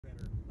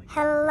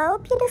Hello,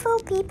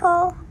 beautiful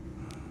people.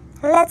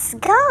 Let's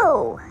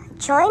go.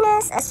 Join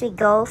us as we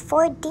go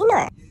for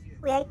dinner.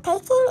 We are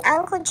taking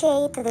Uncle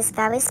Jay to this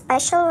very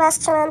special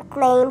restaurant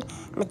named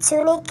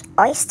Matunuck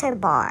Oyster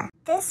Bar.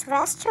 This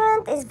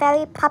restaurant is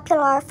very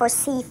popular for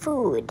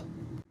seafood.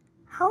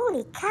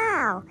 Holy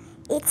cow,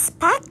 it's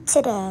packed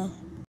today.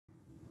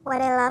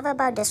 What I love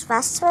about this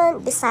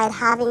restaurant, besides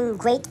having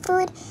great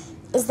food,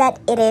 is that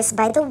it is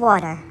by the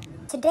water.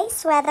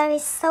 Today's weather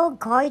is so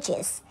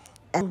gorgeous.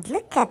 And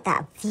look at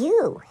that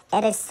view.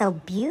 It is so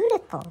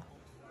beautiful.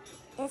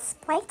 It's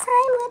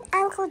playtime with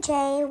Uncle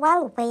Jay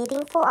while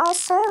waiting for our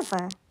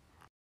server.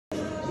 By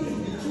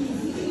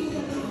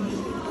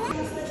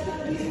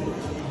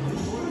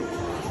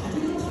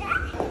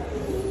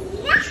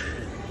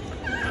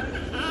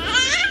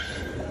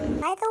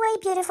the way,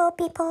 beautiful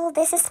people,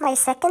 this is my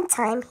second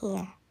time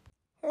here.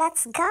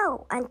 Let's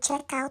go and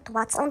check out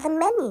what's on the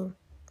menu.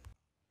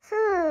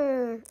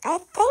 I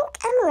think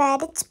I'm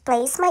ready to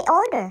place my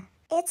order.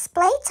 It's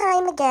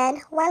playtime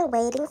again while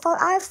waiting for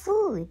our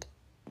food.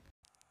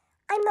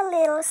 I'm a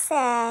little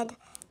sad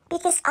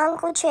because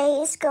Uncle Jay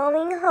is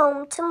going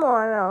home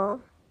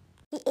tomorrow.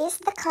 He is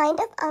the kind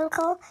of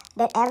uncle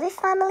that every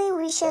family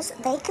wishes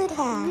they could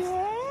have.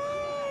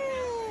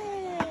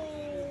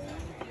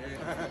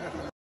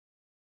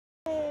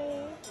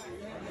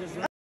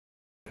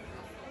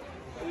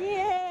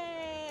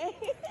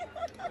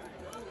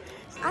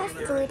 Our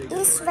food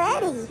is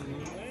ready.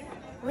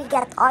 We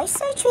got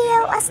oyster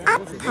trio as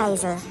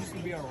appetizer.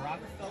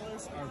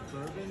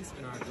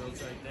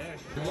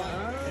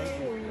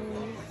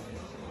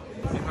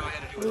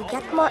 We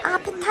got more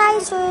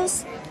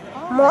appetizers,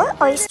 more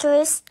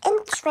oysters, and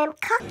shrimp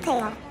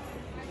cocktail.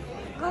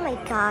 Oh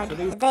my god,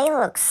 they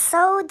look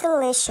so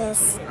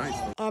delicious.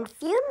 And a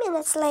few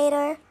minutes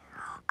later,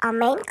 our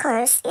main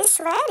course is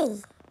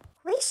ready.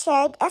 We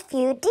shared a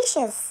few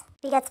dishes.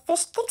 We got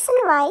fish sticks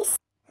and rice,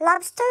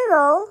 lobster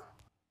roll,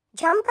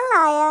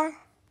 jambalaya,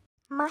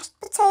 mashed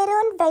potato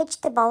and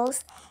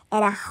vegetables,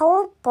 and a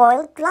whole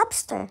boiled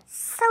lobster.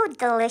 So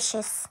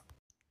delicious.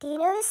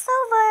 Dinner is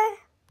over,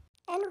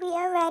 and we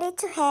are ready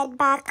to head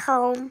back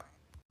home.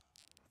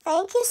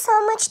 Thank you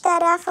so much,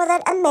 Dada, for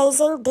that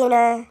amazing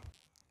dinner.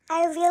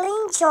 I really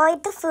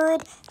enjoyed the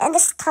food and the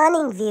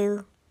stunning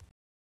view.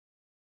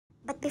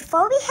 But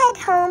before we head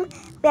home,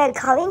 we are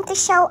going to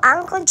show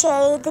Uncle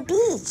Jay the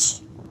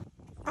beach.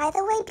 By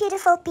the way,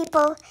 beautiful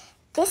people,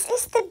 this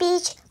is the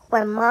beach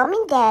where Mom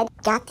and Dad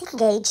got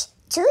engaged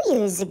 2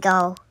 years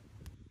ago.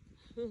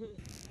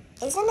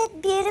 Isn't it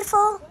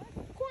beautiful?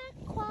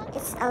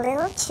 It's a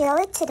little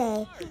chilly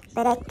today,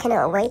 but I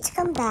cannot wait to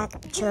come back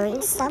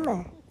during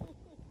summer.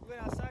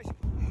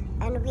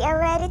 And we are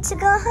ready to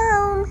go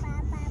home.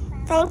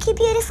 Thank you,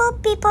 beautiful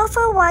people,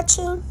 for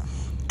watching.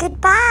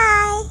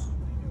 Goodbye.